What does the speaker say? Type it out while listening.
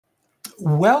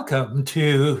Welcome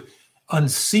to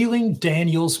Unsealing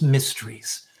Daniel's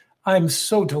Mysteries. I'm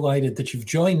so delighted that you've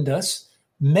joined us.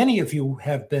 Many of you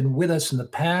have been with us in the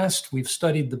past. We've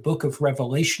studied the book of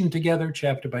Revelation together,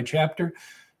 chapter by chapter.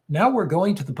 Now we're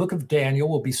going to the book of Daniel.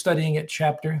 We'll be studying it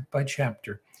chapter by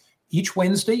chapter. Each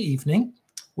Wednesday evening,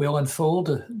 we'll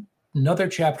unfold another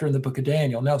chapter in the book of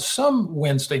Daniel. Now, some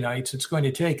Wednesday nights, it's going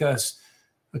to take us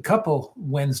a couple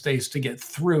Wednesdays to get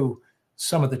through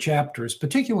some of the chapters,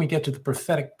 particularly when we get to the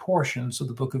prophetic portions of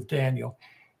the book of Daniel.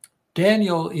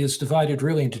 Daniel is divided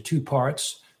really into two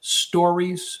parts,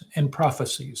 stories and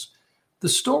prophecies. The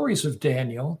stories of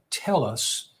Daniel tell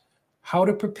us how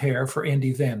to prepare for end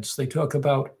events. They talk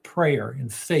about prayer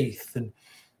and faith and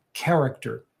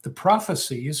character. The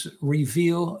prophecies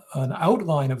reveal an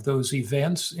outline of those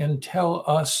events and tell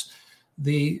us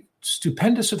the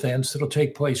stupendous events that will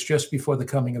take place just before the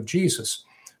coming of Jesus.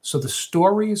 So the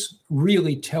stories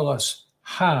really tell us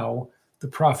how, the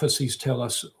prophecies tell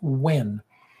us when.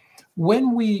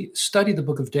 When we study the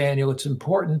book of Daniel, it's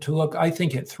important to look, I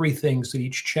think, at three things in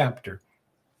each chapter.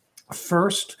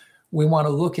 First, we want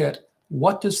to look at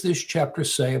what does this chapter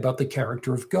say about the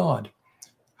character of God?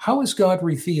 How is God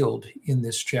revealed in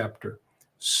this chapter?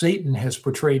 Satan has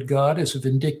portrayed God as a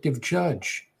vindictive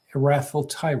judge, a wrathful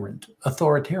tyrant,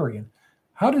 authoritarian.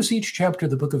 How does each chapter of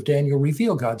the book of Daniel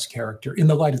reveal God's character in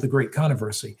the light of the great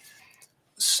controversy?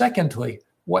 Secondly,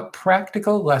 what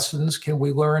practical lessons can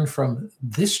we learn from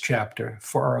this chapter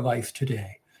for our life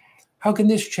today? How can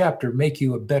this chapter make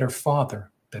you a better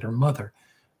father, better mother?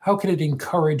 How can it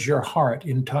encourage your heart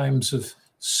in times of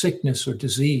sickness or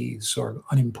disease or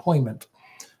unemployment?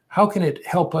 How can it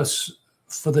help us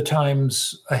for the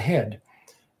times ahead?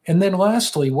 And then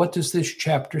lastly, what does this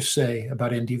chapter say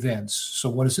about end events? So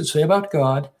what does it say about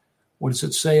God? What does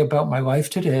it say about my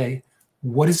life today?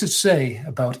 What does it say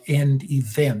about end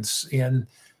events and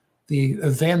the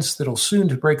events that'll soon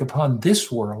to break upon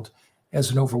this world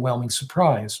as an overwhelming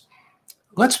surprise?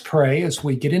 Let's pray as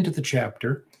we get into the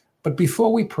chapter. But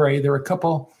before we pray, there are a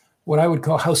couple what I would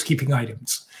call housekeeping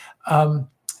items.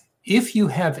 If you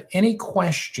have any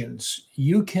questions,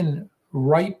 you can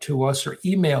write to us or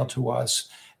email to us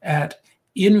at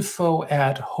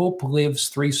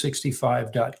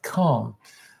info@hopelives365.com.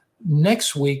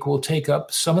 Next week, we'll take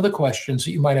up some of the questions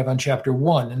that you might have on chapter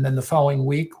 1. And then the following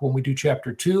week, when we do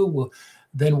chapter 2, we'll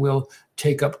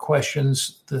take up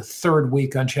questions the third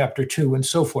week on chapter 2 and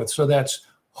so forth. So that's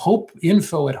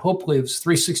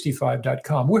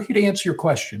info@hopelives365.com. We're here to answer your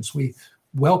questions. We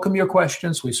welcome your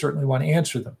questions. We certainly want to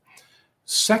answer them.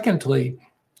 Secondly,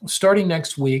 starting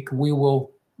next week, we will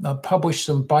publish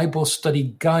some Bible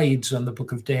study guides on the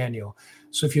book of Daniel.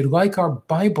 So if you'd like our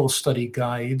Bible study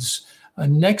guides,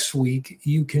 next week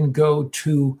you can go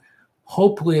to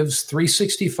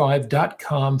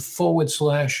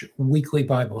hopelives365.com/weekly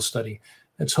Bible study.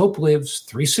 That's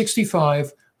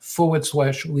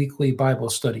hopelives365.com/weekly Bible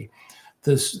study.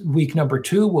 This week number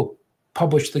 2 will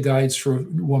publish the guides for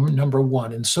number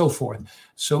 1 and so forth.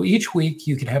 So each week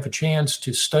you can have a chance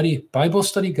to study Bible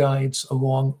study guides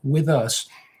along with us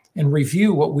and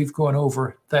review what we've gone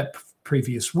over that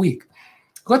previous week.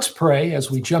 Let's pray as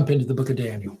we jump into the book of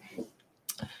Daniel.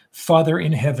 Father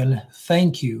in heaven,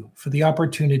 thank you for the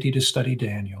opportunity to study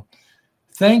Daniel.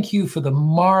 Thank you for the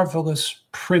marvelous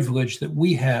privilege that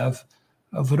we have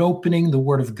of an opening the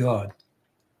Word of God,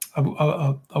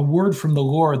 a word from the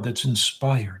Lord that's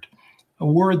inspired, a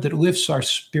word that lifts our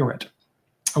spirit,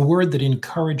 a word that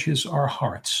encourages our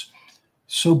hearts.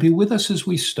 So be with us as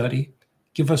we study.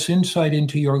 Give us insight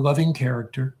into your loving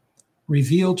character.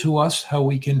 Reveal to us how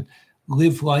we can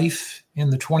live life in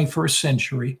the 21st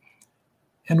century.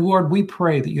 And Lord, we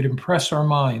pray that you'd impress our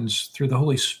minds through the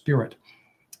Holy Spirit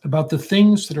about the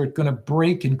things that are going to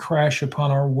break and crash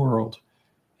upon our world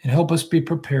and help us be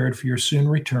prepared for your soon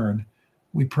return.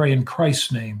 We pray in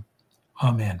Christ's name.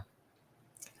 Amen.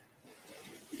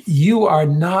 You are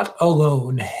not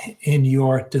alone in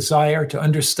your desire to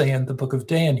understand the book of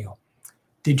Daniel.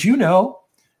 Did you know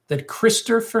that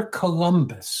Christopher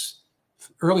Columbus,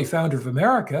 early founder of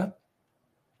America,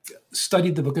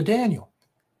 studied the book of Daniel?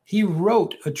 He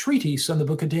wrote a treatise on the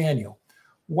book of Daniel.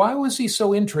 Why was he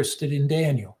so interested in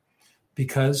Daniel?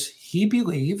 Because he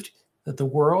believed that the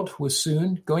world was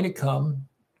soon going to come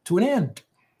to an end.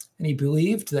 And he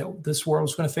believed that this world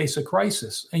was going to face a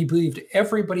crisis. And he believed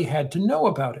everybody had to know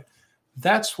about it.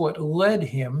 That's what led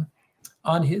him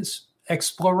on his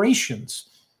explorations.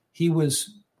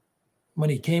 When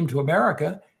he came to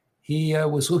America, he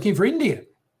was looking for India.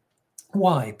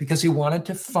 Why? Because he wanted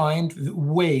to find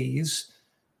ways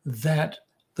that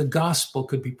the gospel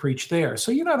could be preached there.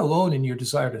 So you're not alone in your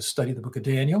desire to study the book of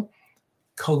Daniel.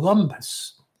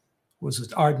 Columbus was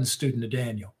an ardent student of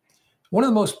Daniel. One of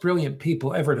the most brilliant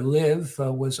people ever to live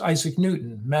was Isaac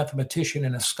Newton, mathematician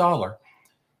and a scholar.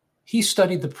 He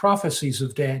studied the prophecies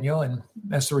of Daniel, and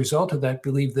as a result of that,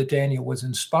 believed that Daniel was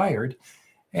inspired.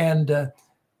 And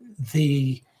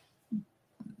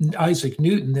Isaac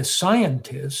Newton, this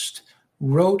scientist,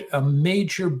 wrote a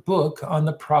major book on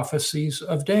the prophecies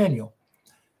of Daniel.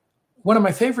 One of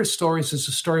my favorite stories is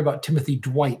a story about Timothy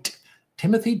Dwight.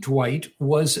 Timothy Dwight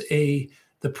was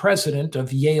the president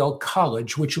of Yale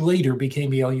College, which later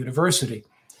became Yale University.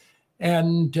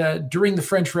 And during the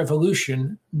French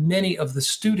Revolution, many of the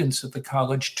students at the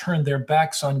college turned their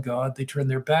backs on God. They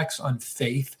turned their backs on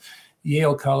faith.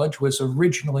 Yale College was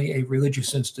originally a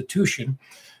religious institution.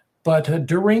 But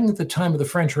during the time of the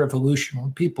French Revolution,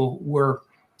 when people were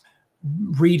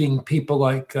reading people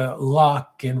like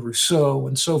Locke and Rousseau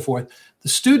and so forth, the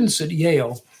students at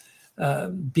Yale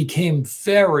became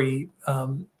very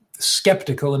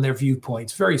skeptical in their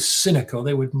viewpoints, very cynical.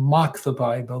 They would mock the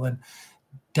Bible and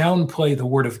downplay the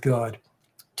Word of God.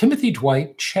 Timothy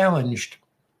Dwight challenged,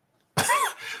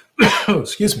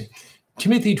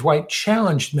 Timothy Dwight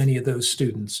challenged many of those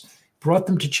students, brought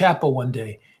them to chapel one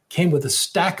day, came with a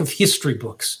stack of history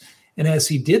books. And as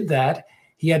he did that,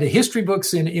 he had the history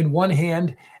books in one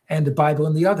hand and the Bible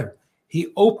in the other.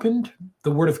 He opened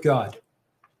the Word of God,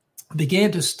 began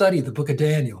to study the book of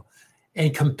Daniel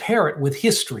and compare it with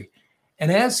history. And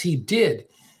as he did,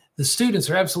 the students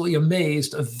are absolutely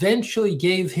amazed, eventually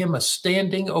gave him a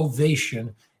standing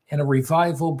ovation, and a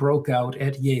revival broke out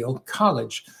at Yale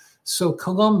College. So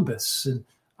Columbus and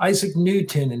Isaac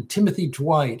Newton and Timothy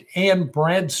Dwight, Anne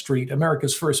Bradstreet,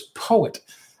 America's first poet,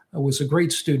 was a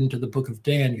great student of the book of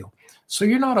Daniel. So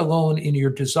you're not alone in your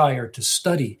desire to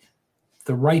study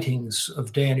the writings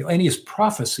of Daniel and his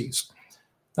prophecies.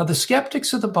 Now, the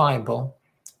skeptics of the Bible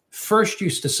first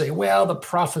used to say, well, the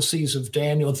prophecies of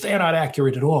Daniel, they're not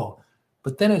accurate at all.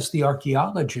 But then as the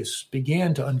archaeologists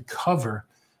began to uncover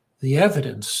the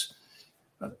evidence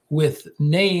with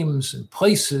names and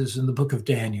places in the book of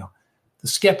Daniel, the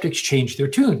skeptics changed their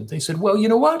tune. They said, well, you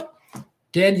know what?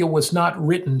 Daniel was not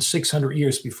written 600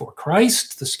 years before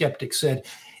Christ. The skeptics said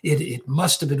it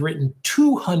must have been written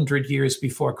 200 years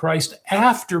before Christ,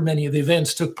 after many of the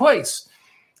events took place.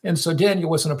 And so Daniel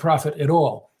wasn't a prophet at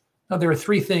all. Now, there are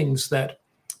three things that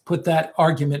put that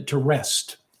argument to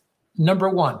rest. Number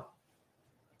one,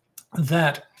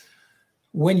 that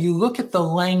when you look at the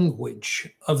language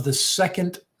of the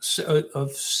second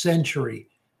century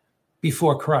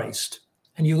before Christ,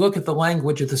 and you look at the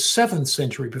language of the 7th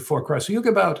century before Christ, so you look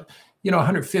about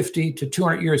 150 to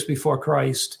 200 years before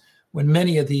Christ, when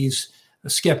many of these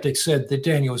skeptics said that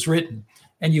Daniel was written,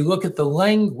 and you look at the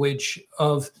language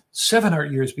of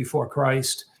 700 years before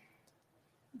Christ,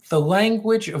 the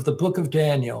language of the book of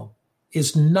Daniel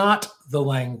is not the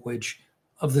language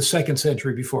of the 2nd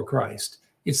century before Christ.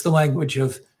 It's the language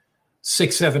of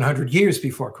 600-700 years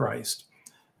before Christ.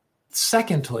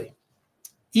 Secondly,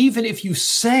 even if you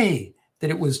say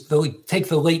that it was, take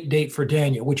the late date for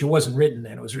Daniel, which it wasn't written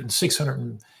then, it was written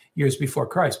 600 years before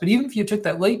Christ. But even if you took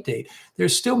that late date,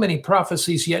 there's still many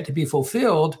prophecies yet to be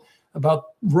fulfilled about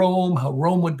Rome, how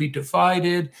Rome would be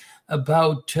divided,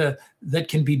 about that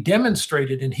can be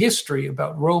demonstrated in history,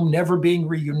 about Rome never being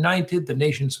reunited, the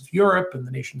nations of Europe and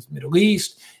the nations of the Middle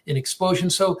East in explosion.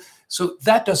 So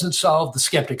that doesn't solve the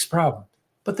skeptic's problem.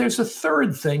 But there's a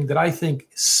third thing that I think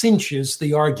cinches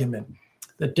the argument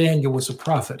that Daniel was a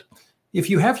prophet. If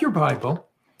you have your Bible,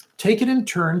 take it and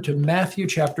turn to Matthew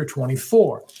chapter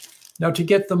 24. Now, to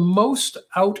get the most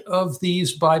out of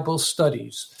these Bible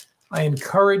studies, I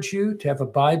encourage you to have a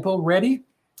Bible ready,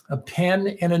 a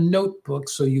pen, and a notebook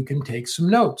so you can take some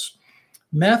notes.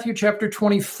 Matthew chapter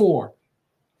 24,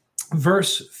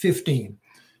 verse 15.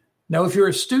 Now, if you're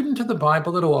a student of the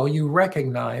Bible at all, you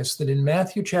recognize that in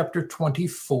Matthew chapter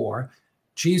 24,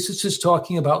 Jesus is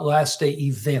talking about last day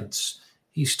events.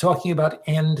 He's talking about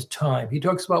end time. He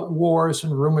talks about wars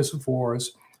and rumors of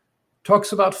wars,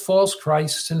 talks about false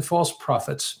Christs and false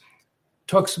prophets,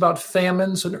 talks about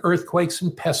famines and earthquakes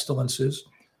and pestilences,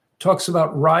 talks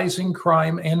about rising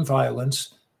crime and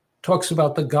violence, talks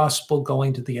about the gospel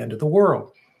going to the end of the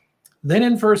world. Then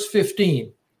in verse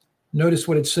 15, notice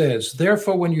what it says.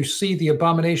 Therefore, when you see the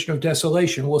abomination of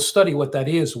desolation, we'll study what that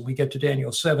is when we get to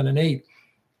Daniel 7 and 8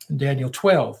 and Daniel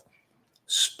 12,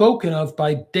 spoken of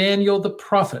by Daniel the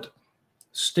prophet,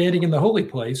 standing in the holy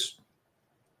place.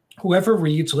 Whoever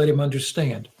reads, let him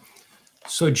understand.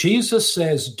 So Jesus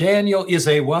says Daniel is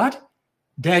a what?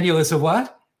 Daniel is a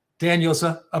what? Daniel's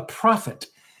a prophet.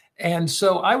 And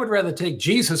so I would rather take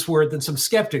Jesus' word than some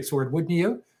skeptic's word, wouldn't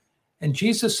you? And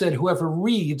Jesus said, whoever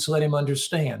reads, let him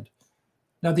understand.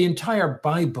 Now, the entire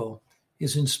Bible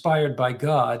is inspired by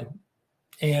God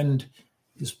and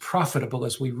is profitable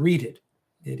as we read it.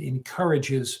 It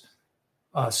encourages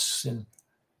us and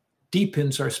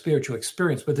deepens our spiritual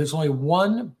experience. But there's only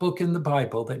one book in the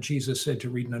Bible that Jesus said to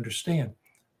read and understand.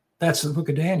 That's the book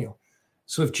of Daniel.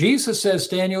 So if Jesus says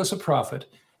Daniel is a prophet,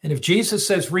 and if Jesus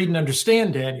says read and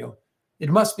understand Daniel, it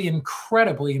must be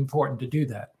incredibly important to do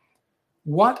that.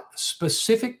 What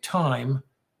specific time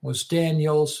was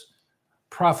Daniel's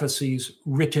prophecies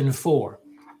written for?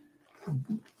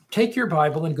 Take your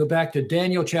Bible and go back to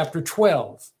Daniel chapter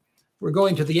 12. We're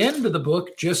going to the end of the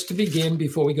book just to begin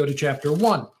before we go to chapter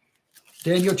 1.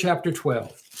 Daniel chapter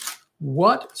 12.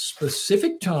 What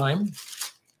specific time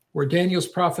were Daniel's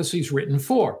prophecies written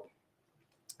for?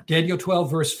 Daniel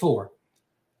 12, verse 4.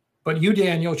 But you,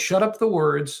 Daniel, shut up the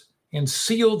words and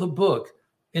seal the book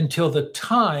until the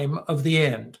time of the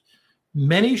end.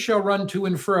 Many shall run to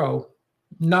and fro,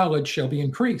 knowledge shall be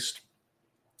increased.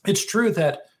 It's true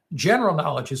that general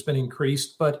knowledge has been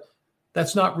increased, but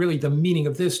that's not really the meaning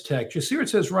of this text. You see where it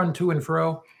says run to and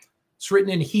fro? It's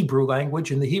written in Hebrew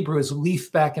language, and the Hebrew is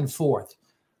leaf back and forth.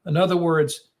 In other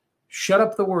words, shut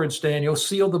up the words, Daniel,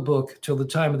 seal the book till the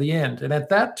time of the end. And at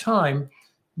that time,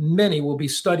 many will be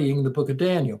studying the book of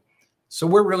Daniel. So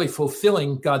we're really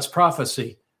fulfilling God's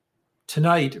prophecy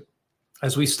tonight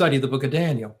as we study the book of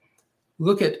Daniel.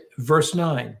 Look at verse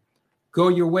 9. Go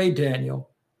your way, Daniel,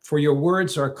 for your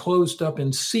words are closed up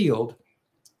and sealed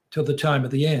till the time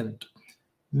of the end.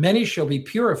 Many shall be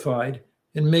purified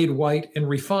and made white and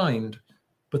refined.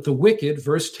 But the wicked,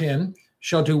 verse 10,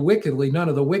 shall do wickedly. None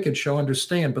of the wicked shall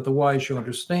understand, but the wise shall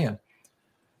understand.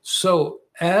 So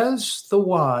as the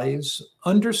wise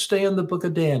understand the book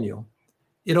of Daniel,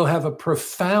 it'll have a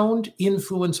profound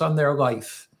influence on their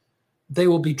life. They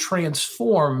will be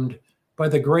transformed by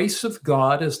the grace of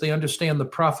God as they understand the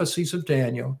prophecies of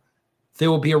Daniel. There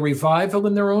will be a revival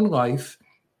in their own life.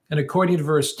 And according to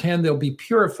verse 10, they'll be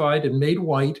purified and made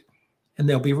white, and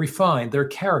they'll be refined. Their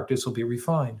characters will be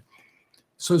refined.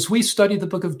 So as we study the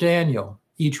book of Daniel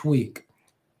each week,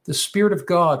 the Spirit of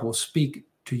God will speak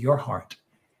to your heart.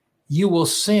 You will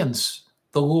sense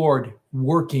the Lord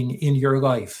working in your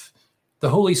life. The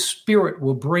Holy Spirit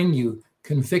will bring you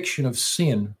conviction of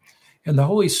sin, and the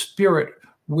Holy Spirit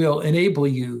will enable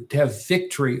you to have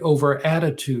victory over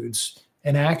attitudes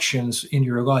and actions in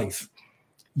your life.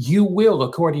 You will,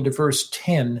 according to verse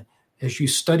 10, as you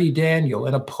study Daniel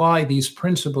and apply these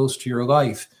principles to your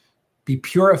life, be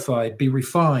purified, be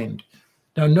refined.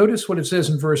 Now notice what it says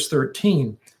in verse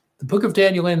 13. The book of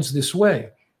Daniel ends this way.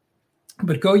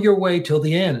 But go your way till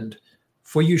the end,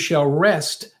 for you shall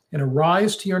rest and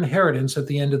arise to your inheritance at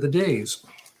the end of the days.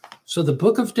 So the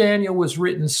book of Daniel was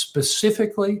written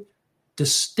specifically,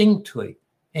 distinctly,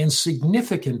 and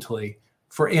significantly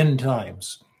for end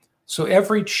times. So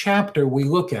every chapter we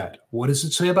look at, what does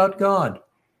it say about God?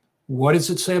 What does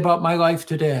it say about my life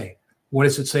today? What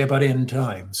does it say about end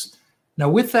times? Now,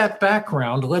 with that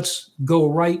background, let's go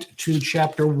right to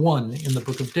chapter 1 in the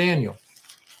book of Daniel.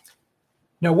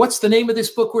 Now, what's the name of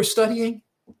this book we're studying?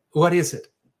 What is it?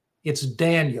 It's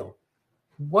Daniel.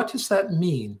 What does that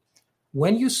mean?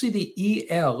 When you see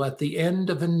the El at the end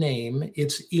of a name,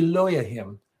 it's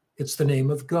Elohim. It's the name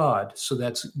of God. So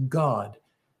that's God.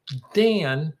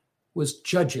 Dan was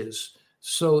judges.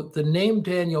 So the name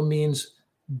Daniel means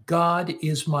God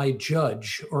is my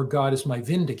judge, or God is my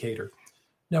vindicator.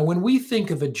 Now, when we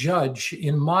think of a judge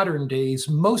in modern days,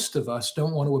 most of us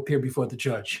don't want to appear before the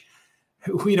judge.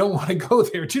 We don't want to go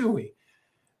there, do we?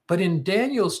 But in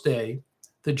Daniel's day,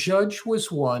 the judge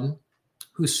was one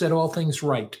who set all things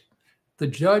right. The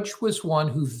judge was one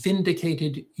who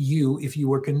vindicated you if you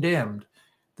were condemned.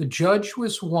 The judge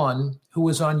was one who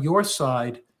was on your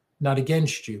side, not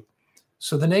against you.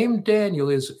 So the name Daniel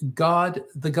is God,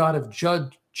 the God of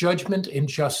judgment and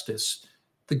justice,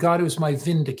 the God who is my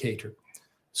vindicator.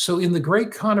 So in the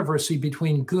great controversy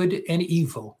between good and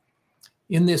evil,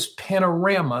 in this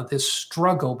panorama, this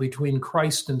struggle between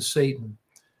Christ and Satan,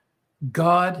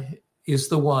 God is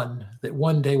the one that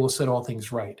one day will set all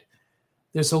things right.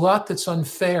 There's a lot that's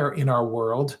unfair in our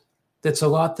world. There's a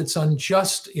lot that's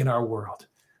unjust in our world.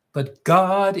 But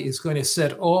God is going to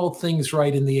set all things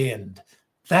right in the end.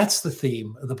 That's the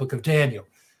theme of the book of Daniel.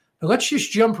 Now let's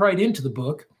just jump right into the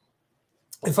book.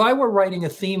 If I were writing a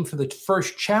theme for the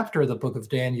first chapter of the book of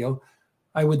Daniel,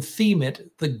 I would theme it,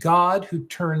 the God who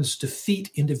turns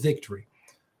defeat into victory.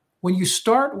 When you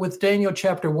start with Daniel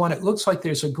chapter 1, it looks like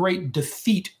there's a great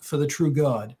defeat for the true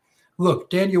God. Look,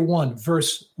 Daniel 1,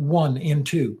 verse 1 and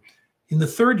 2. In the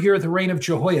third year of the reign of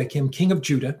Jehoiakim, king of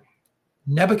Judah,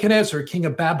 Nebuchadnezzar, king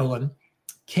of Babylon,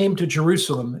 came to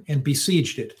Jerusalem and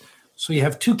besieged it. So you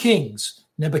have two kings,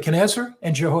 Nebuchadnezzar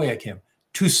and Jehoiakim.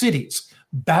 two cities,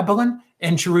 Babylon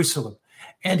and Jerusalem.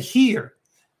 And here,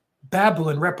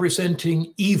 Babylon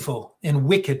representing evil and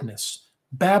wickedness,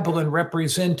 Babylon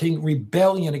representing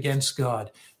rebellion against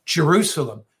God,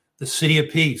 Jerusalem, the city of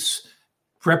peace,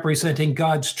 representing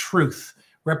God's truth,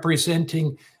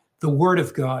 representing the word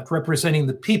of God, representing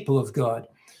the people of God.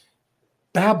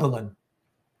 Babylon,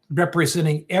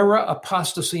 representing error,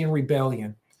 apostasy, and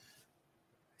rebellion.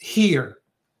 Here,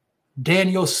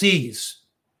 Daniel sees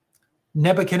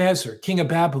Nebuchadnezzar, king of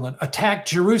Babylon, attack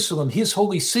Jerusalem, his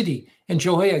holy city, and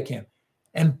Jehoiakim.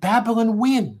 And Babylon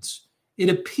wins. It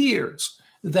appears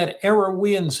that error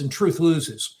wins and truth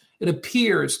loses. It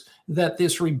appears that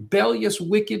this rebellious,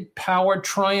 wicked power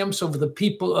triumphs over the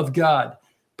people of God.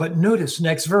 But notice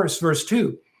next verse, verse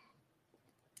 2.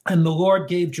 And the Lord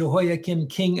gave Jehoiakim,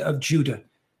 king of Judah,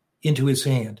 into his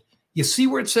hand. You see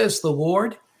where it says the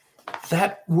Lord?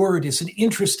 That word is an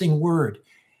interesting word.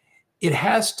 It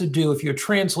has to do, if you're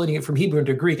translating it from Hebrew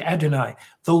into Greek, Adonai,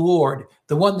 the Lord,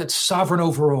 the one that's sovereign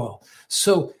over all.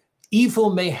 So evil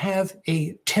may have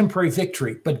a temporary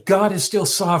victory, but God is still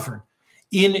sovereign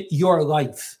in your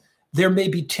life. There may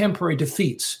be temporary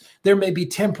defeats. There may be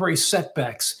temporary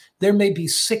setbacks. There may be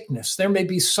sickness. There may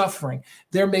be suffering.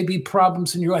 There may be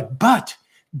problems in your life, but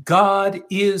God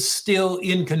is still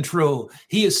in control.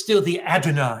 He is still the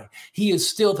Adonai. He is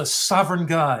still the sovereign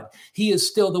God. He is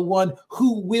still the one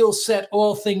who will set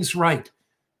all things right.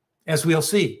 As we'll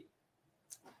see,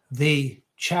 the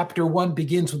chapter 1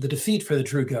 begins with the defeat for the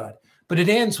true God, but it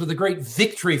ends with a great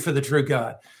victory for the true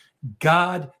God.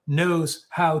 God knows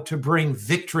how to bring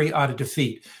victory out of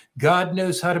defeat. God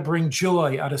knows how to bring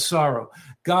joy out of sorrow.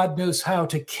 God knows how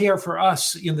to care for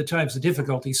us in the times of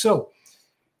difficulty. So,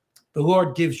 the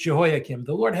Lord gives Jehoiakim.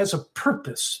 The Lord has a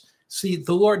purpose. See,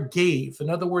 the Lord gave. In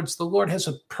other words, the Lord has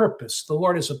a purpose. The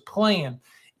Lord has a plan.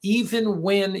 Even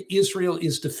when Israel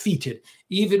is defeated,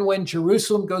 even when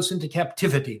Jerusalem goes into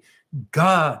captivity,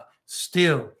 God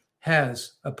still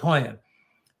has a plan.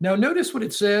 Now, notice what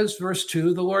it says, verse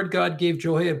 2, the Lord God gave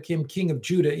Jehoiakim, king of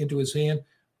Judah, into his hand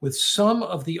with some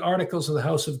of the articles of the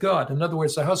house of God. In other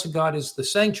words, the house of God is the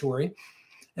sanctuary.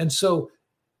 And so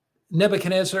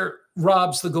Nebuchadnezzar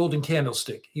robs the golden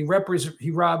candlestick. He robs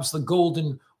the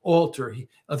golden altar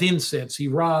of incense. He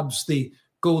robs the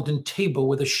golden table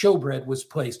where the showbread was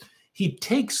placed. He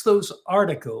takes those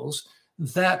articles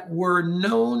that were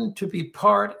known to be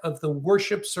part of the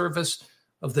worship service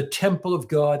of the temple of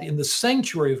God, in the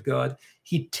sanctuary of God.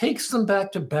 He takes them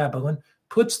back to Babylon,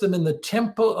 puts them in the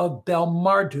temple of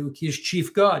Bel-Marduk, his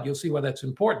chief god. You'll see why that's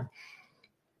important.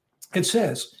 It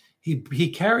says, he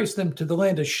carries them to the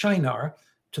land of Shinar,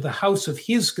 to the house of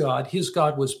his god. His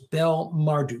god was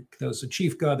Bel-Marduk. That was the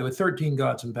chief god. There were 13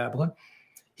 gods in Babylon.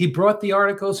 He brought the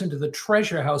articles into the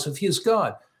treasure house of his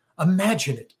god.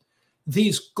 Imagine it.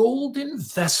 These golden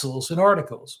vessels and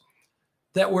articles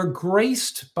that were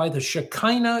graced by the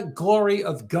Shekinah glory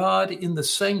of God in the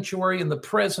sanctuary, in the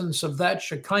presence of that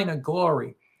Shekinah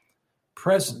glory,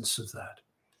 presence of that.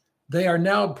 They are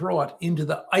now brought into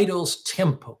the idol's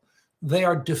temple. They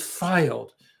are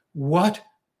defiled. What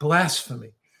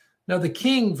blasphemy. Now the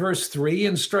king, verse 3,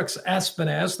 instructs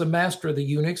Aspenaz, the master of the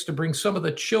eunuchs, to bring some of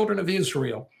the children of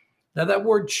Israel. Now that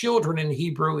word children in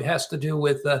Hebrew has to do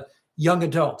with young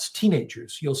adults,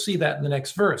 teenagers. You'll see that in the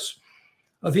next verse.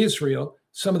 Of Israel,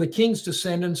 some of the king's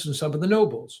descendants and some of the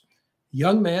nobles,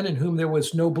 young men in whom there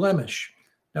was no blemish.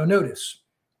 Now notice,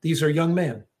 these are young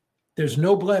men. There's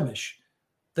no blemish.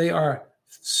 They are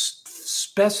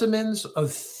specimens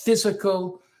of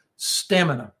physical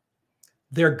stamina.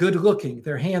 They're good looking.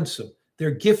 They're handsome.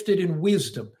 They're gifted in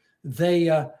wisdom. They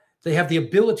have the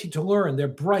ability to learn. They're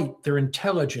bright. They're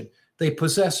intelligent. They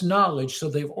possess knowledge. So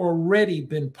they've already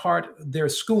been their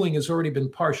schooling has already been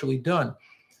partially done.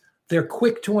 They're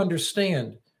quick to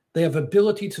understand. They have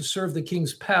ability to serve the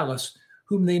king's palace,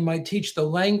 whom they might teach the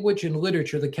language and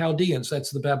literature of the Chaldeans.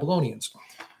 That's the Babylonians.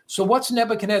 So what's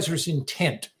Nebuchadnezzar's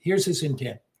intent? Here's his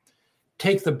intent.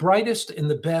 Take the brightest and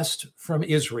the best from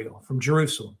Israel, from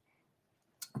Jerusalem.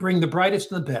 Bring the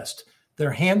brightest and the best.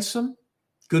 They're handsome,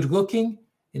 good-looking,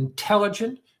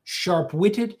 intelligent,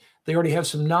 sharp-witted. They already have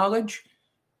some knowledge.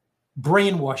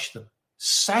 Brainwash them.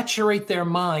 Saturate their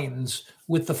minds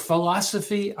with the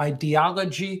philosophy,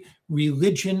 ideology,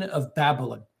 religion of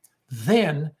Babylon.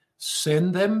 Then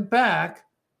send them back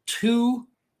to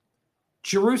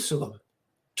Jerusalem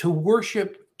to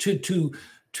worship, to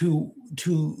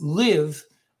live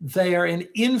there and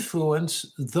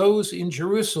influence those in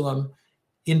Jerusalem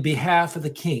in behalf of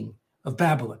the king of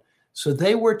Babylon. So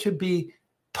they were to be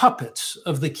puppets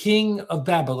of the king of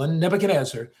Babylon,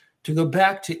 Nebuchadnezzar, to go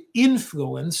back to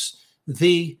influence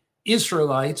the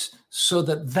Israelites so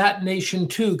that that nation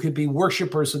too could be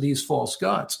worshipers of these false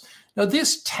gods. Now,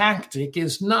 this tactic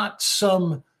is not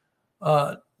some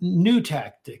new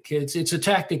tactic. It's a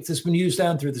tactic that's been used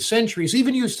down through the centuries,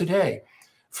 even used today.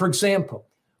 For example,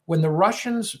 when the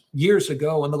Russians years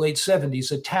ago in the late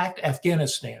 70s attacked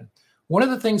Afghanistan, one of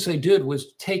the things they did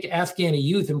was take Afghani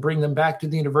youth and bring them back to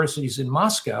the universities in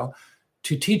Moscow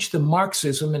to teach them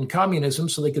Marxism and communism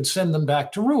so they could send them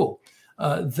back to rule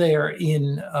there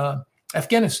in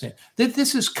Afghanistan.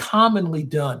 This is commonly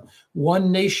done.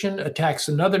 One nation attacks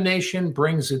another nation,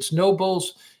 brings its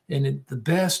nobles and the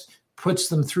best, puts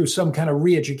them through some kind of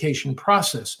re-education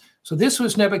process. So this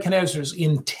was Nebuchadnezzar's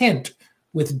intent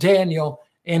with Daniel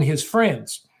and his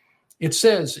friends. It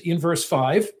says in verse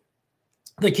 5,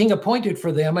 the king appointed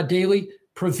for them a daily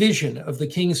provision of the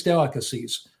king's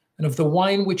delicacies and of the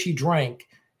wine which he drank,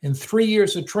 and 3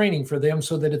 years of training for them,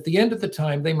 so that at the end of the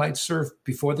time they might serve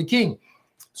before the king.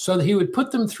 So that he would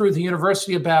put them through the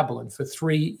University of Babylon for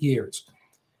 3 years.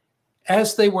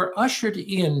 As they were ushered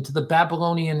into the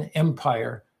Babylonian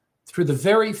Empire through the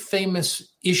very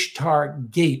famous Ishtar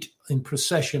Gate in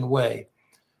Procession Way,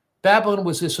 Babylon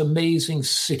was this amazing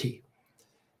city.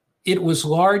 It was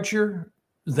larger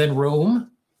than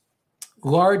Rome,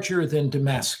 larger than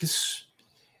Damascus,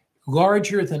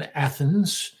 larger than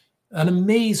Athens, an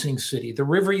amazing city. The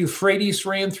river Euphrates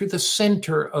ran through the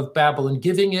center of Babylon,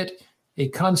 giving it a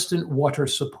constant water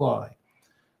supply.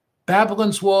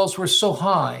 Babylon's walls were so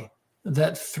high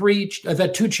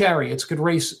that two chariots could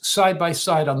race side by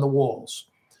side on the walls.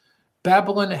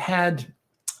 Babylon had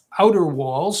outer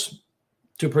walls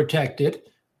to protect it,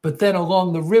 but then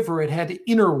along the river it had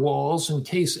inner walls in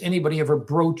case anybody ever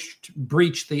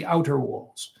breached the outer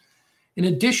walls. In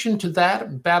addition to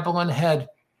that, Babylon had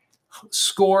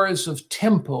scores of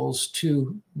temples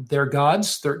to their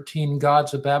gods, 13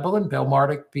 gods of Babylon,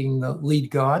 Bel-Marduk being the lead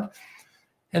god.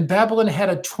 And Babylon had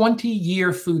a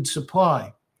 20-year food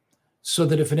supply, so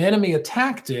that if an enemy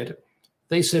attacked it,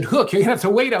 they said, "Look, you're going to have to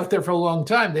wait out there for a long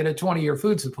time." They had a 20-year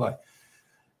food supply.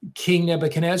 King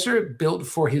Nebuchadnezzar built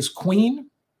for his queen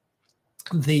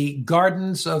the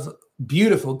gardens of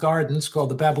beautiful gardens called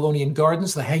the Babylonian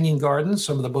Gardens, the Hanging Gardens,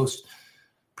 some of the most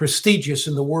prestigious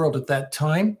in the world at that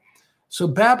time. So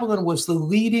Babylon was the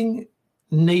leading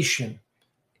nation,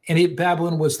 and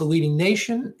Babylon was the leading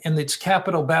nation, and its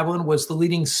capital, Babylon, was the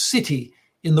leading city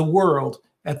in the world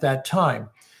at that time.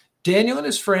 Daniel and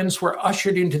his friends were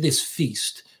ushered into this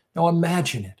feast. Now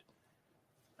imagine it.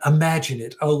 Imagine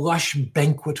it, a lush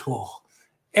banquet hall.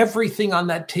 Everything on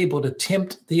that table to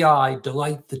tempt the eye,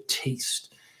 delight the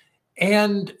taste.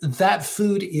 And that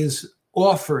food is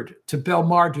offered to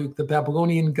Bel-Marduk, the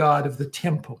Babylonian god of the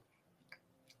temple.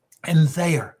 And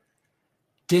there,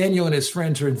 Daniel and his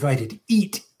friends are invited.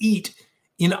 Eat, eat,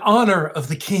 in honor of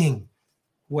the king.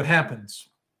 What happens?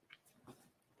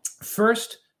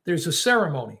 First, there's a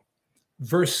ceremony.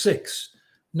 Verse 6.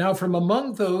 Now from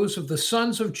among those of the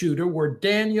sons of Judah were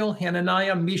Daniel,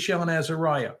 Hananiah, Mishael, and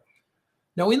Azariah.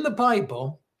 Now in the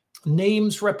Bible,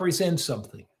 names represent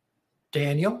something.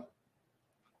 Daniel,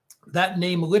 that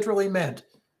name literally meant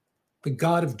the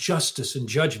God of justice and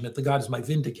judgment. The God is my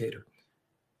vindicator.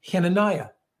 Hananiah,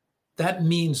 that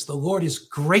means the Lord is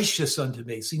gracious unto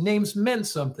me. See, names meant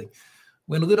something.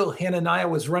 When little Hananiah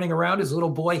was running around, his little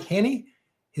boy, Henny,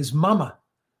 his mama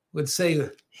would say,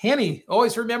 "Henny,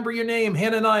 always remember your name,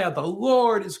 Hananiah. The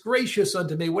Lord is gracious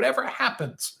unto me, whatever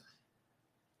happens."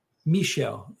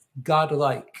 Mishael,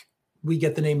 godlike. We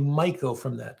get the name Michael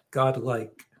from that,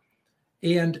 godlike.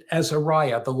 And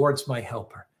Azariah, the Lord's my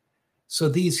helper. So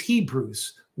these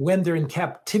Hebrews, when they're in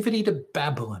captivity to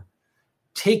Babylon,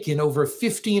 taken over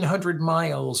 1,500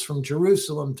 miles from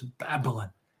Jerusalem to Babylon.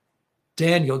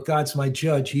 Daniel, God's my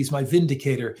judge. He's my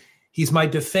vindicator. He's my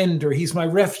defender. He's my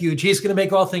refuge. He's going to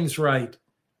make all things right.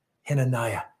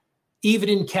 Hananiah, even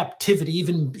in captivity,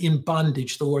 even in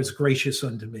bondage, the Lord's gracious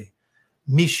unto me.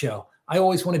 Mishael, I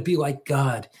always want to be like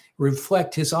God,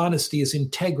 reflect his honesty, his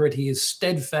integrity, his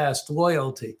steadfast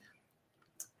loyalty.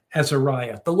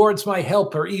 Azariah, the Lord's my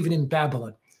helper, even in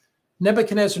Babylon.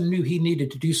 Nebuchadnezzar knew he needed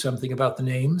to do something about the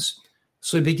names,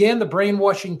 so he began the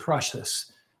brainwashing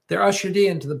process. They're ushered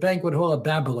into the banquet hall of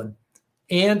Babylon,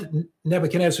 and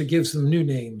Nebuchadnezzar gives them new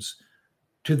names.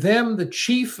 To them, the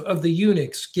chief of the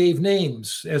eunuchs gave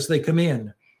names as they come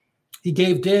in. He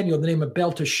gave Daniel the name of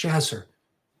Belteshazzar.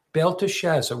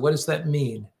 Belteshazzar, what does that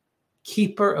mean?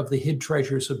 Keeper of the hid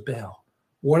treasures of Bel.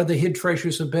 What are the hid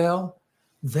treasures of Bel?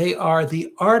 They are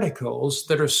the articles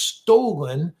that are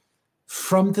stolen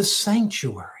from the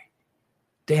sanctuary.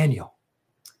 Daniel,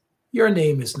 your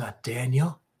name is not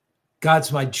Daniel.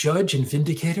 God's my judge and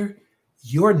vindicator.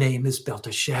 Your name is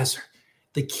Belteshazzar.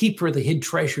 the keeper of the hid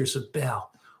treasures of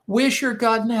Bel. Where's your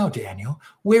God now, Daniel?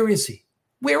 Where is he?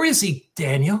 Where is he,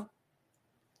 Daniel?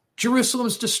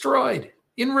 Jerusalem's destroyed,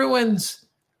 in ruins.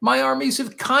 My armies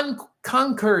have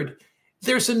conquered.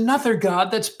 There's another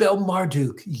God, that's Bel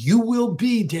Marduk. You will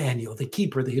be, Daniel, the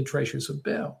keeper of the hid treasures of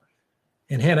Bel.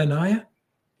 And Hananiah,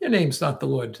 your name's not the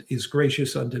Lord is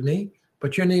gracious unto me,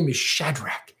 but your name is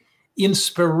Shadrach,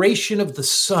 inspiration of the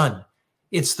sun.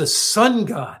 It's the sun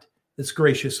God that's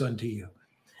gracious unto you.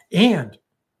 And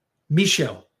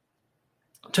Mishael,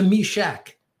 to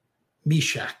Meshach,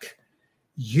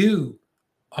 you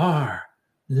are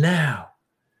now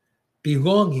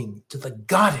belonging to the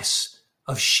goddess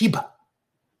of Sheba.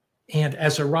 And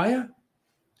Azariah,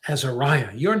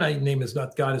 your name is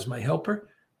not God is my helper,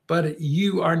 but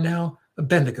you are now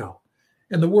Abednego.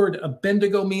 And the word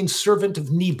Abednego means servant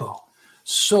of Nebo.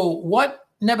 So what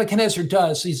Nebuchadnezzar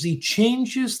does is he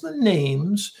changes the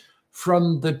names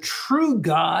from the true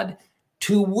God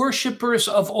to worshipers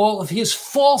of all of his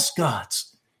false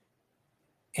gods.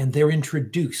 And they're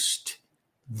introduced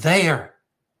there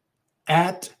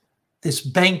at this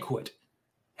banquet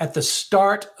at the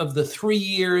start of the 3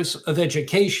 years of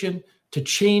education to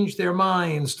change their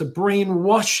minds, to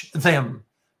brainwash them.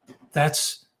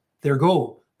 That's their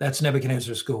goal. That's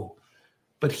Nebuchadnezzar's goal.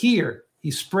 But here, he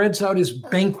spreads out his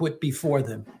banquet before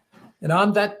them. And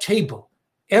on that table,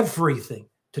 everything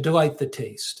to delight the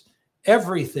taste,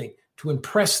 everything to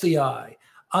impress the eye.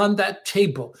 On that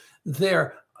table,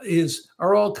 there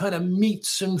are all kind of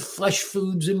meats and flesh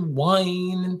foods and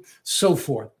wine and so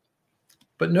forth.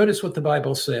 But notice what the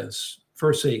Bible says,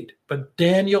 verse 8. But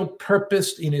Daniel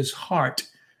purposed in his heart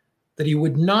that he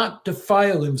would not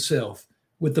defile himself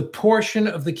with the portion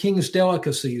of the king's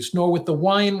delicacies, nor with the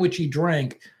wine which he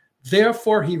drank.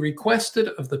 Therefore he requested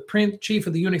of the chief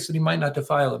of the eunuchs that he might not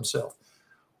defile himself.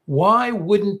 Why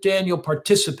wouldn't Daniel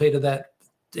participate in that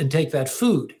and take that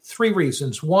food? 3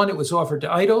 reasons. 1, it was offered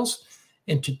to idols,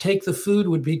 and to take the food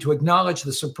would be to acknowledge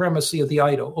the supremacy of the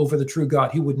idol over the true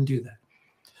God. He wouldn't do that.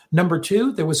 Number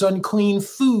 2, there was unclean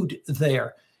food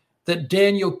there that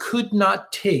Daniel could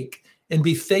not take and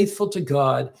be faithful to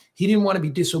God. He didn't want to be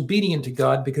disobedient to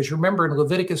God because remember in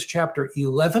Leviticus chapter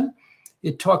 11,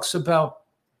 it talks about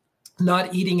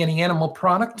not eating any animal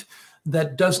product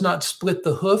that does not split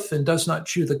the hoof and does not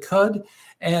chew the cud.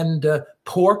 And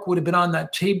pork would have been on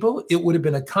that table. It would have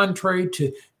been a contrary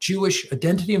to Jewish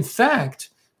identity. In fact,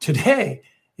 today,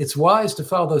 it's wise to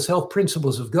follow those health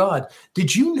principles of God.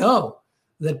 Did you know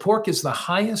that pork is the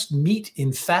highest meat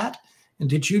in fat? And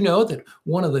did you know that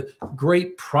one of the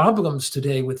great problems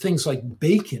today with things like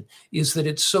bacon is that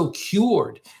it's so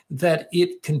cured that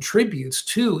it contributes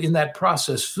to, in that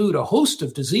processed food, a host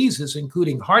of diseases,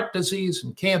 including heart disease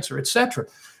and cancer, etc.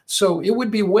 So it would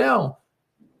be well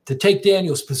to take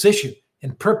Daniel's position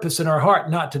and purpose in our heart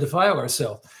not to defile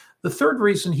ourselves. The third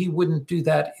reason he wouldn't do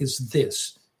that is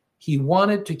this. He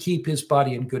wanted to keep his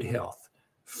body in good health.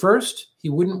 First, he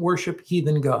wouldn't worship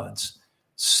heathen gods.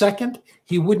 Second,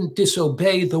 he wouldn't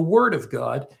disobey the word of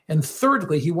God. And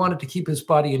thirdly, he wanted to keep his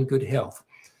body in good health.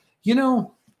 You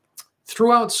know,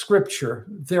 throughout Scripture,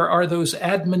 there are those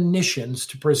admonitions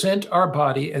to present our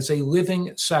body as a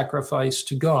living sacrifice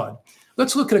to God.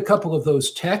 Let's look at a couple of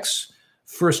those texts.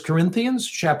 1 Corinthians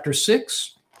chapter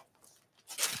 6.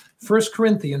 1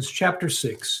 Corinthians chapter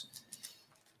 6.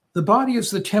 The body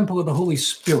is the temple of the Holy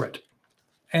Spirit.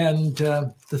 And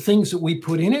the things that we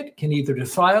put in it can either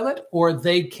defile it or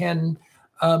they can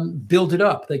build it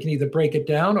up. They can either break it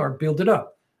down or build it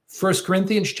up. 1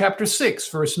 Corinthians chapter 6,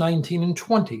 verse 19 and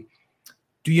 20.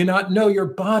 Do you not know your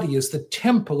body is the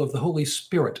temple of the Holy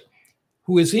Spirit,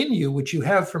 who is in you, which you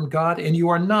have from God, and you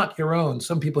are not your own?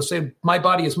 Some people say, my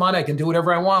body is mine, I can do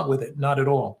whatever I want with it. Not at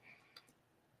all.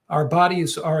 Our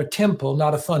bodies are a temple,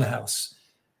 not a funhouse.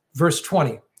 Verse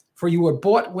 20, for you were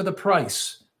bought with a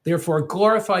price. Therefore,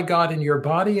 glorify God in your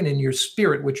body and in your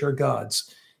spirit, which are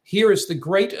God's. Here is the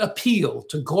great appeal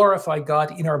to glorify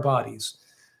God in our bodies.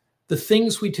 The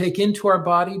things we take into our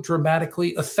body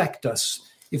dramatically affect us.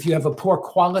 If you have a poor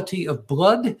quality of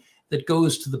blood that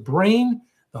goes to the brain,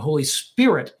 the Holy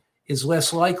Spirit is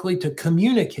less likely to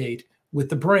communicate with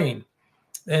the brain.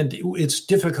 And it's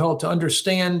difficult to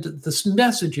understand the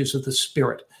messages of the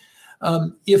Spirit.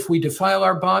 If we defile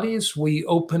our bodies, we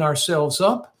open ourselves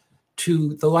up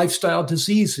to the lifestyle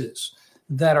diseases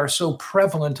that are so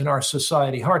prevalent in our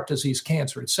society, heart disease,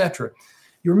 cancer, etc.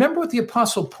 You remember what the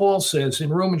Apostle Paul says in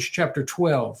Romans chapter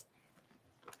 12.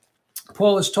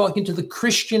 Paul is talking to the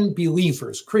Christian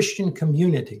believers, Christian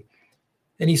community.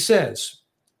 And he says,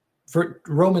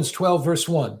 Romans 12, verse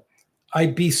 1, I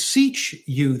beseech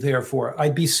you, therefore, I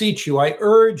beseech you, I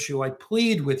urge you, I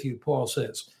plead with you, Paul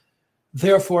says,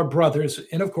 Therefore, brothers,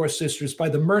 and of course, sisters, by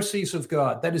the mercies of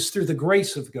God, that is through the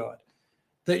grace of God,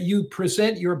 that you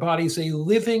present your bodies a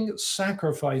living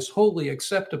sacrifice, wholly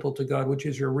acceptable to God, which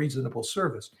is your reasonable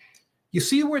service. You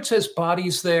see where it says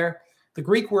bodies there? The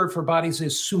Greek word for bodies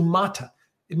is soumata.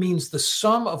 It means the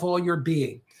sum of all your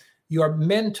being, your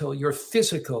mental, your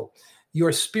physical,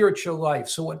 your spiritual life.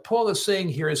 So what Paul is saying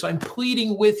here is, I'm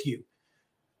pleading with you.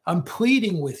 I'm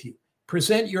pleading with you.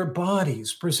 Present your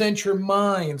bodies, present your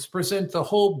minds, present the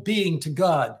whole being to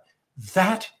God.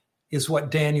 That is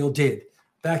what Daniel did.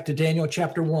 Back to Daniel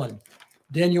chapter 1.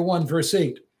 Daniel 1, verse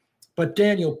 8. But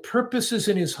Daniel purposes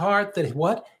in his heart that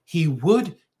what? He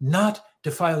would not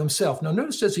defile himself. Now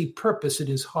notice, says he purposed in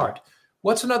his heart.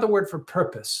 What's another word for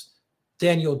purpose?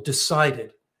 Daniel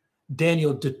decided.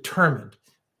 Daniel determined.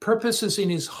 Purposes in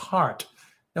his heart.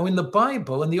 Now in the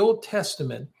Bible, in the Old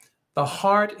Testament, the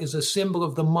heart is a symbol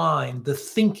of the mind, the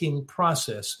thinking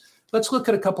process. Let's look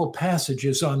at a couple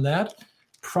passages on that.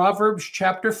 Proverbs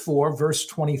chapter 4, verse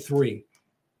 23.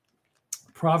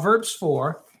 Proverbs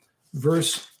 4,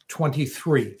 verse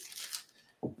 23.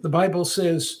 The Bible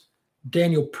says,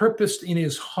 Daniel purposed in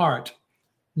his heart.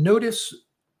 Notice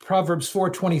Proverbs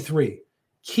 4:23.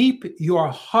 Keep your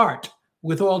heart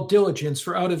with all diligence,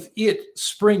 for out of it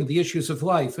spring the issues of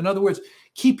life. In other words,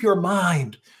 keep your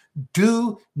mind.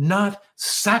 Do not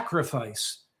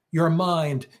sacrifice your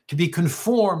mind to be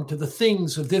conformed to the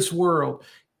things of this world.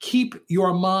 Keep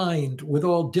your mind with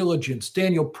all diligence.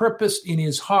 Daniel purposed in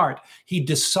his heart. He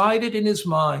decided in his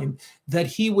mind that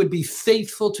he would be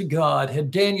faithful to God.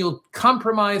 Had Daniel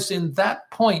compromised in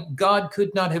that point, God could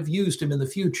not have used him in the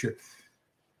future.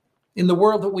 In the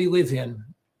world that we live in,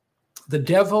 the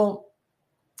devil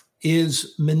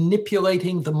is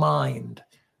manipulating the mind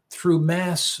through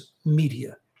mass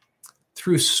media,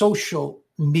 through social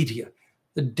media.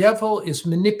 The devil is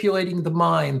manipulating the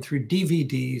mind through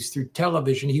DVDs, through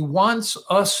television. He wants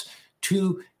us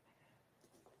to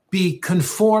be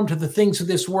conformed to the things of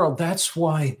this world. That's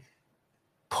why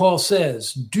Paul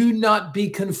says, do not be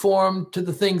conformed to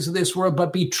the things of this world,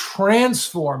 but be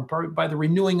transformed by the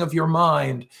renewing of your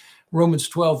mind. Romans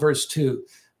 12, verse 2.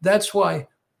 That's why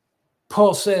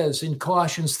Paul says in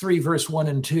Colossians 3, verse 1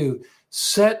 and 2,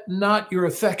 set not your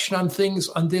affection on things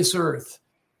on this earth,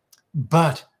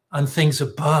 but on things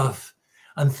above,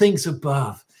 on things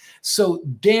above. So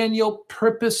Daniel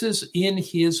purposes in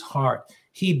his heart.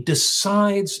 He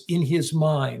decides in his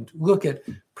mind. Look at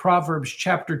Proverbs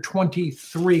chapter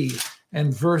 23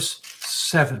 and verse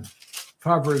 7.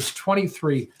 Proverbs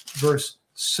 23, verse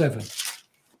 7.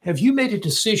 Have you made a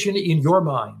decision in your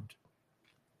mind?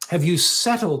 Have you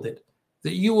settled it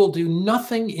that you will do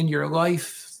nothing in your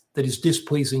life that is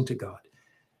displeasing to God?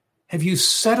 Have you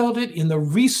settled it in the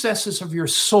recesses of your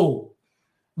soul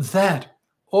that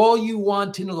all you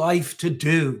want in life to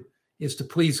do is to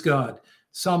please God?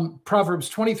 Proverbs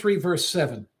 23, verse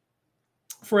 7.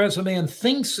 For as a man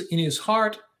thinks in his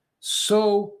heart,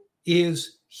 so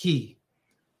is he.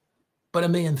 But a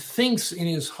man thinks in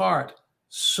his heart,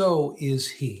 so is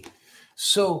he.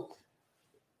 So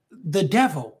the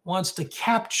devil wants to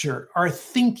capture our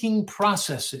thinking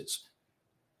processes.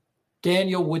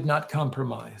 Daniel would not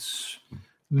compromise.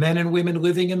 Men and women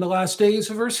living in the last days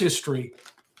of Earth's history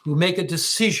who make a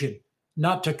decision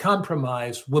not to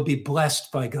compromise will be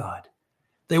blessed by God.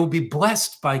 They will be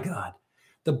blessed by God.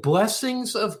 The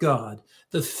blessings of God,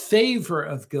 the favor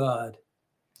of God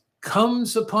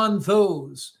comes upon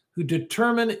those who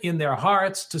determine in their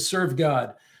hearts to serve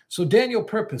God. So Daniel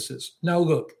purposes. Now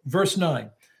look, verse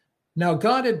 9. Now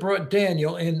God had brought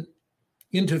Daniel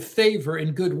into favor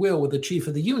and goodwill with the chief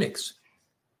of the eunuchs.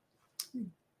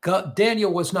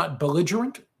 Daniel was not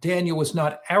belligerent. Daniel was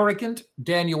not arrogant.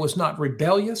 Daniel was not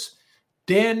rebellious.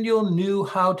 Daniel knew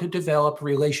how to develop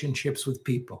relationships with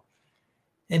people.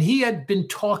 And he had been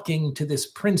talking to this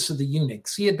prince of the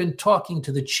eunuchs. He had been talking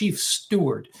to the chief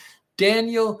steward.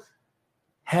 Daniel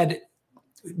had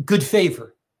good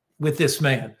favor with this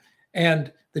man.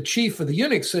 And the chief of the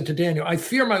eunuchs said to Daniel, I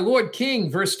fear my lord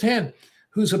king, verse 10,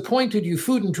 who's appointed you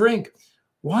food and drink.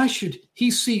 Why should he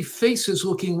see faces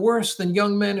looking worse than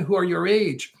young men who are your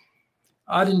age?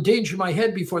 I'd endanger my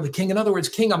head before the king. In other words,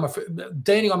 King,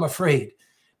 Daniel, I'm afraid.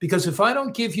 Because if I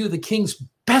don't give you the king's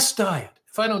best diet,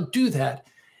 if I don't do that,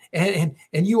 and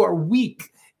you are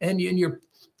weak, and your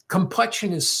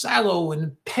complexion is sallow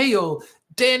and pale,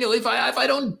 Daniel, if I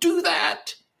don't do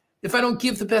that, if I don't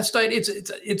give the best diet,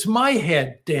 it's my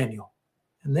head, Daniel.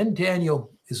 And then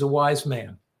Daniel is a wise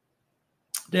man.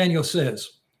 Daniel says,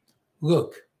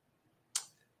 look,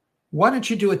 why don't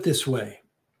you do it this way?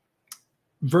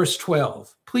 Verse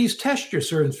 12, please test your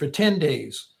servants for 10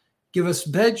 days. Give us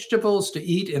vegetables to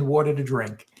eat and water to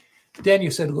drink.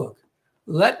 Daniel said, look,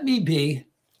 let me be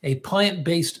a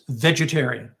plant-based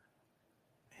vegetarian.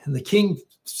 And the king's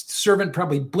servant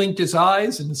probably blinked his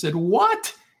eyes and said,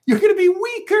 what? You're going to be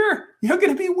weaker. You're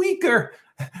going to be weaker.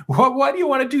 Why do you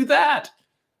want to do that?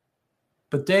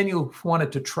 But Daniel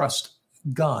wanted to trust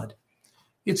God.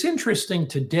 It's interesting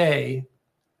today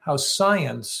how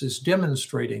science is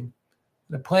demonstrating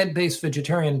that a plant-based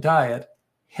vegetarian diet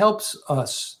helps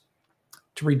us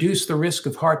to reduce the risk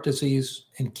of heart disease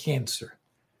and cancer.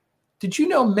 Did you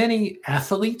know many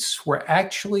athletes were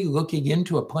actually looking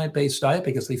into a plant-based diet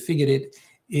because they figured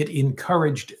it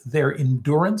encouraged their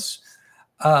endurance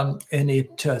and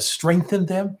it strengthened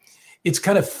them? It's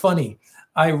kind of funny.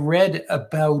 I read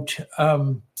about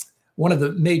one of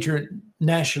the major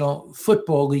National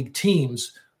Football League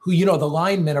teams who, the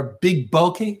linemen are big,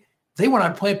 bulky. They went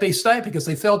on a plant-based diet because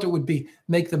they felt it would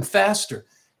make them faster.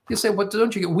 You say, what,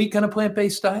 don't you get weak on a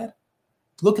plant-based diet?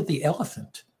 Look at the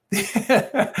elephant.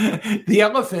 The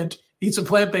elephant eats a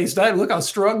plant-based diet. Look how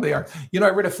strong they are. I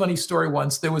read a funny story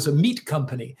once. There was a meat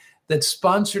company that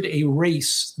sponsored a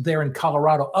race there in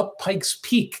Colorado, up Pikes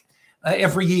Peak,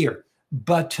 every year.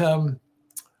 But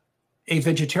a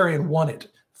vegetarian won it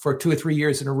for 2 or 3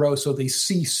 years in a row. So they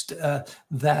ceased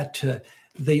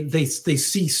They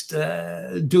ceased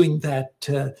doing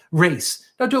that race.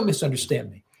 Now, don't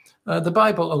misunderstand me. The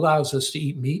Bible allows us to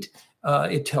eat meat.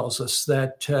 It tells us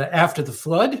that after the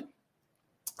flood,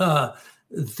 the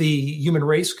human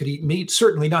race could eat meat,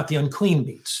 certainly not the unclean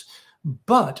meats.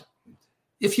 But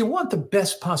if you want the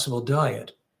best possible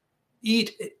diet,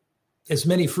 eat as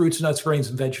many fruits, nuts, grains,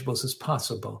 and vegetables as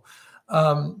possible.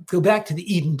 Go back to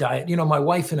the Eden diet. My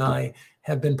wife and I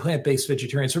have been plant-based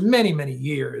vegetarians for many, many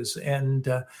years, and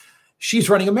she's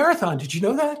running a marathon. Did you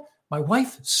know that? My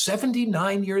wife,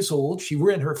 79 years old. She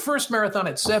ran her first marathon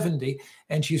at 70,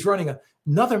 and she's running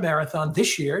another marathon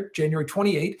this year, January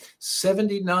 28,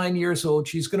 79 years old.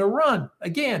 She's going to run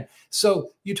again.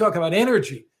 So you talk about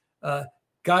energy.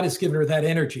 God has given her that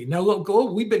energy. Now, look,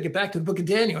 we better get back to the book of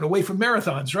Daniel and away from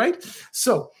marathons, right?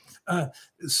 So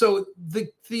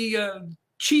the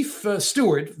chief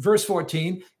steward, verse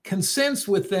 14, consents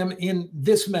with them in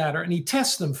this matter, and he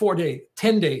tests them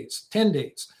 10 days.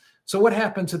 So what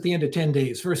happens at the end of 10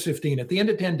 days? Verse 15, at the end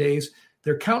of 10 days,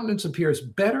 their countenance appears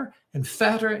better and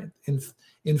fatter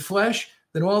in flesh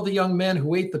than all the young men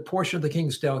who ate the portion of the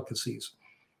king's delicacies.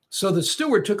 So the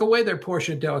steward took away their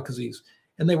portion of delicacies,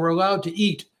 and they were allowed to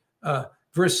eat,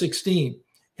 verse 16,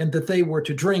 and that they were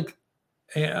to drink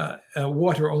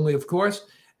water only, of course,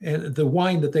 and the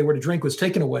wine that they were to drink was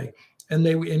taken away, and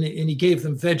he gave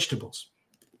them vegetables.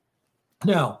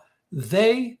 Now,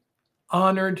 they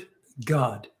honored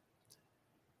God.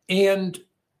 And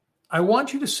I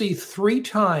want you to see 3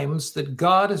 times that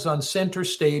God is on center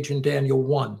stage in Daniel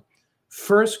 1.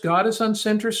 First, God is on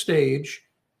center stage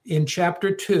in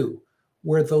chapter 2,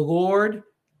 where the Lord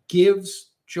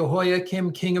gives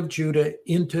Jehoiakim, king of Judah,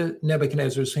 into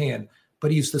Nebuchadnezzar's hand.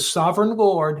 But he's the sovereign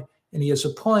Lord, and he has a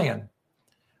plan.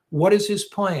 What is his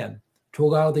plan? To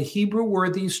allow the Hebrew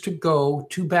worthies to go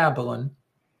to Babylon.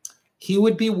 He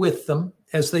would be with them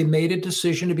as they made a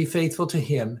decision to be faithful to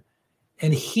him,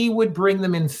 and he would bring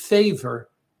them in favor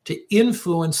to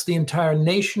influence the entire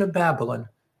nation of Babylon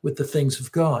with the things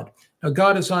of God. Now,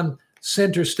 God is on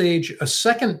center stage a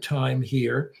second time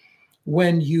here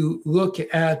when you look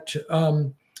at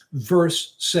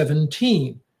verse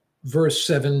 17. Verse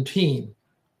 17,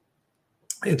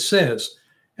 it says,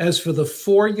 as for the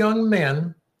 4 young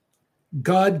men,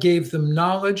 God gave them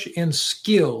knowledge and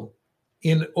skill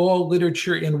in all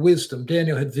literature and wisdom.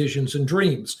 Daniel had visions and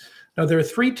dreams. Now, there are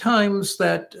 3 times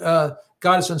that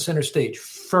God is on center stage.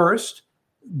 First,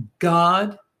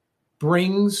 God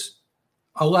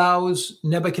allows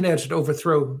Nebuchadnezzar to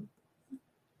overthrow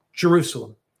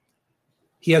Jerusalem.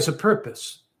 He has a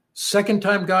purpose. Second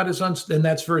time God is on, and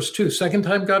that's verse 2. Second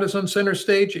time God is on center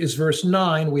stage is verse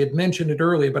 9. We had mentioned it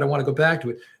earlier, but I want to go back to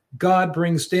it. God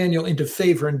brings Daniel into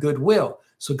favor and goodwill.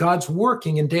 So God's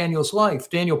working in Daniel's life.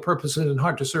 Daniel purposes in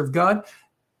heart to serve God.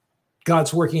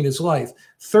 God's working in his life.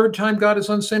 Third time God is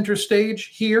on center stage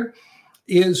here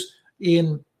is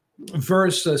in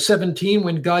verse 17,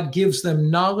 when God gives them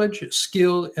knowledge,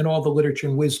 skill, and all the literature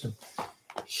and wisdom.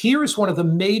 Here is one of the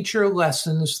major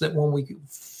lessons that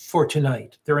for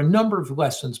tonight. There are a number of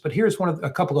lessons, but here's a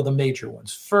couple of the major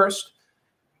ones. First,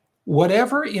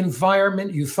 whatever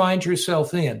environment you find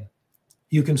yourself in,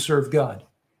 you can serve God.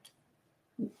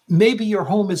 Maybe your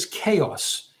home is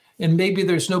chaos, and maybe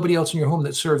there's nobody else in your home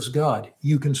that serves God.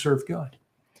 You can serve God.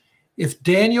 If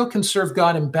Daniel can serve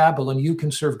God in Babylon, you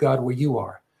can serve God where you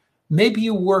are. Maybe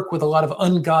you work with a lot of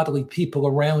ungodly people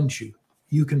around you.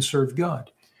 You can serve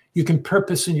God. You can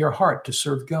purpose in your heart to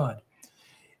serve God.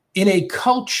 In a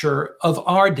culture of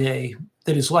our day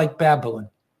that is like Babylon,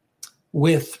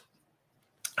 with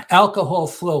alcohol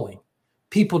flowing,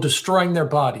 people destroying their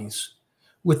bodies,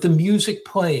 with the music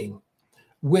playing,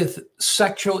 with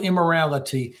sexual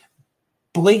immorality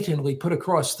blatantly put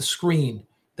across the screen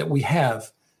that we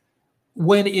have,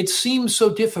 when it seems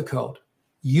so difficult,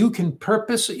 you can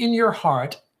purpose in your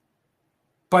heart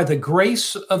by the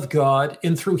grace of God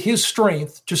and through his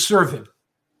strength to serve him.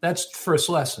 That's the first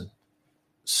lesson.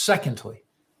 Secondly,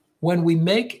 when we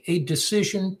make a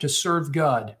decision to serve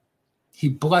God, he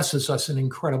blesses us in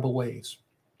incredible ways.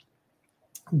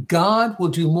 God will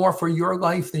do more for your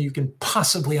life than you can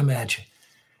possibly imagine.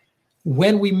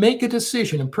 When we make a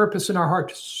decision and purpose in our heart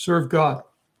to serve God,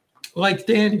 like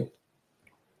Daniel,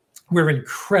 we're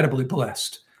incredibly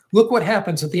blessed. Look what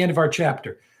happens at the end of our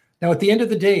chapter. Now, at the end of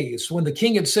the days, when the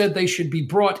king had said they should be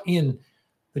brought in,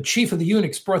 the chief of the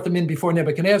eunuchs brought them in before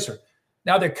Nebuchadnezzar.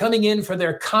 Now they're coming in for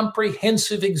their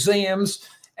comprehensive exams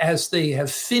as they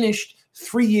have finished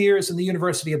 3 years in the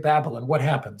University of Babylon. What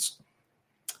happens?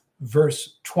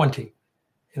 Verse 20,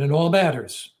 and in all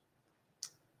matters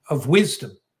of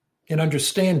wisdom and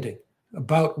understanding,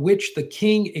 about which the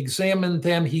king examined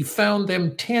them, he found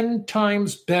them 10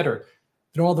 times better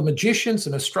than all the magicians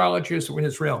and astrologers who were in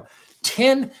Israel.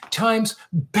 10 times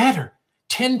better.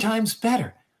 10 times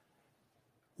better.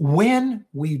 When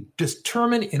we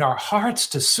determine in our hearts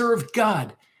to serve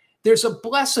God, there's a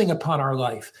blessing upon our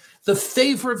life. The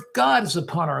favor of God is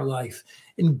upon our life.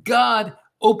 And God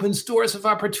opens doors of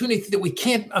opportunity that we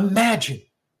can't imagine.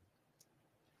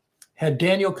 Had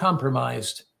Daniel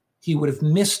compromised, he would have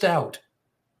missed out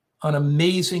on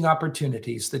amazing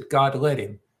opportunities that God led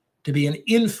him to be an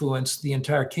influence to the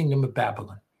entire kingdom of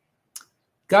Babylon.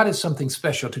 God has something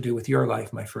special to do with your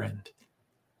life, my friend.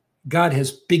 God has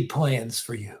big plans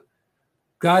for you.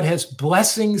 God has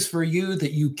blessings for you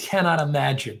that you cannot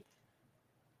imagine.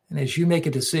 And as you make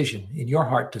a decision in your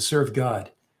heart to serve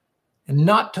God and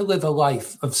not to live a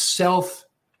life of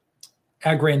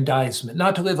self-aggrandizement,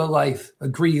 not to live a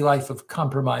greedy life of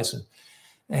compromising,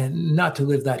 and not to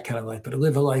live that kind of life, but to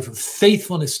live a life of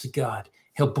faithfulness to God,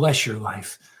 he'll bless your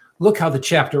life. Look how the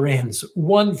chapter ends.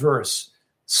 One verse,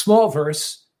 small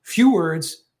verse, few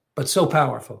words, but so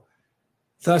powerful.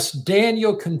 Thus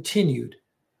Daniel continued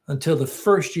until the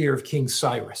first year of King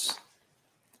Cyrus.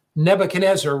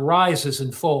 Nebuchadnezzar rises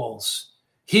and falls.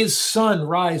 His son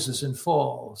rises and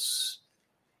falls.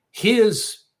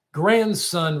 His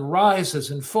grandson rises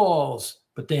and falls,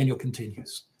 but Daniel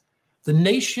continues. The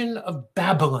nation of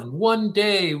Babylon one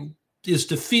day is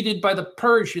defeated by the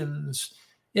Persians,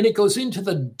 and it goes into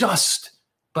the dust,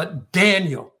 but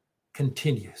Daniel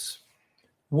continues.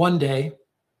 One day,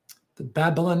 the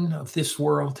Babylon of this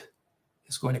world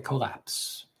is going to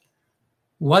collapse.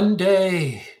 One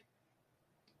day,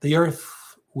 the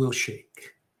earth will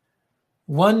shake.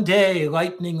 One day,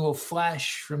 lightning will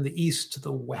flash from the east to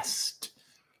the west.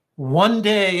 One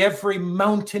day, every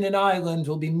mountain and island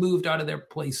will be moved out of their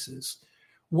places.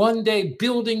 One day,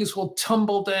 buildings will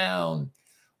tumble down.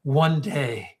 One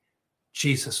day,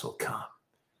 Jesus will come.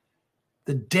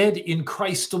 The dead in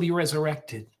Christ will be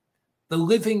resurrected. The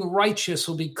living righteous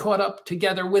will be caught up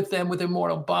together with them with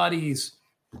immortal bodies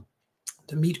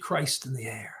to meet Christ in the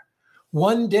air.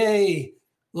 One day,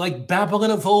 like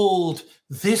Babylon of old,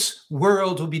 this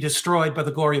world will be destroyed by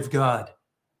the glory of God.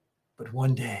 But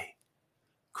one day,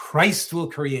 Christ will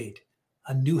create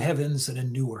a new heavens and a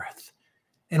new earth,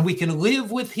 and we can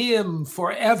live with him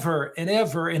forever and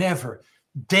ever and ever.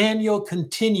 Daniel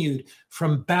continued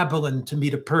from Babylon to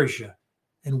Medo Persia,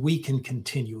 and we can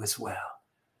continue as well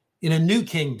in a new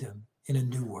kingdom, in a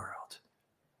new world.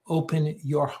 Open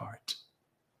your heart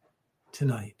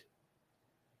tonight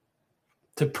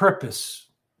to purpose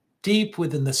deep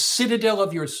within the citadel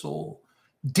of your soul,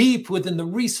 deep within the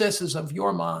recesses of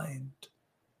your mind,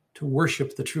 to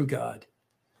worship the true God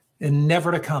and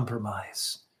never to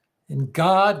compromise. And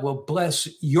God will bless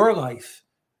your life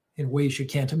in ways you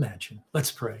can't imagine.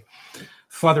 Let's pray.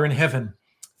 Father in heaven,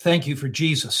 thank you for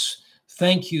Jesus.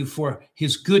 Thank you for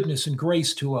his goodness and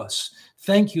grace to us.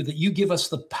 Thank you that you give us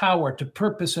the power to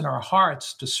purpose in our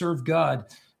hearts to serve God,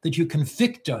 that you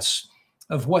convict us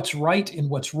of what's right and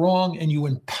what's wrong, and you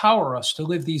empower us to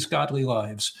live these godly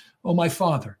lives. Oh, my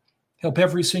Father, help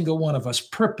every single one of us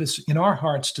purpose in our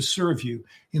hearts to serve you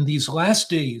in these last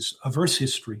days of Earth's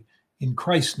history. In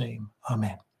Christ's name,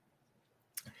 amen.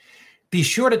 Be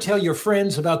sure to tell your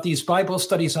friends about these Bible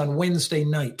studies on Wednesday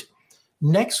night.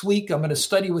 Next week, I'm going to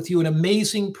study with you an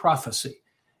amazing prophecy.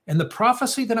 And the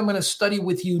prophecy that I'm going to study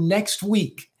with you next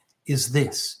week is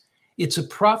this. It's a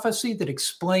prophecy that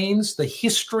explains the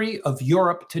history of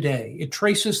Europe today. It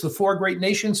traces the 4 great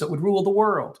nations that would rule the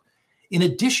world. In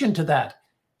addition to that,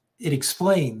 it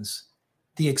explains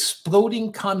the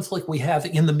exploding conflict we have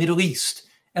in the Middle East.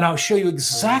 And I'll show you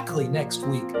exactly next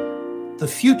week the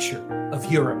future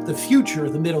of Europe, the future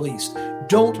of the Middle East.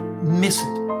 Don't miss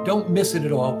it. Don't miss it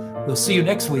at all. We'll see you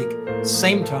next week,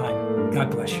 same time.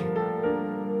 God bless you.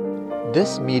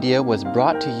 This media was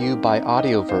brought to you by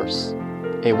Audioverse,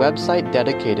 a website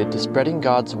dedicated to spreading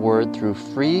God's Word through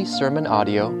free sermon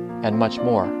audio and much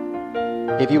more.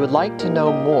 If you would like to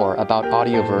know more about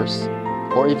Audioverse,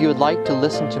 or if you would like to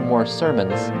listen to more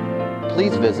sermons,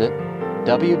 please visit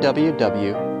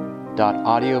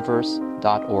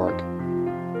www.audioverse.org.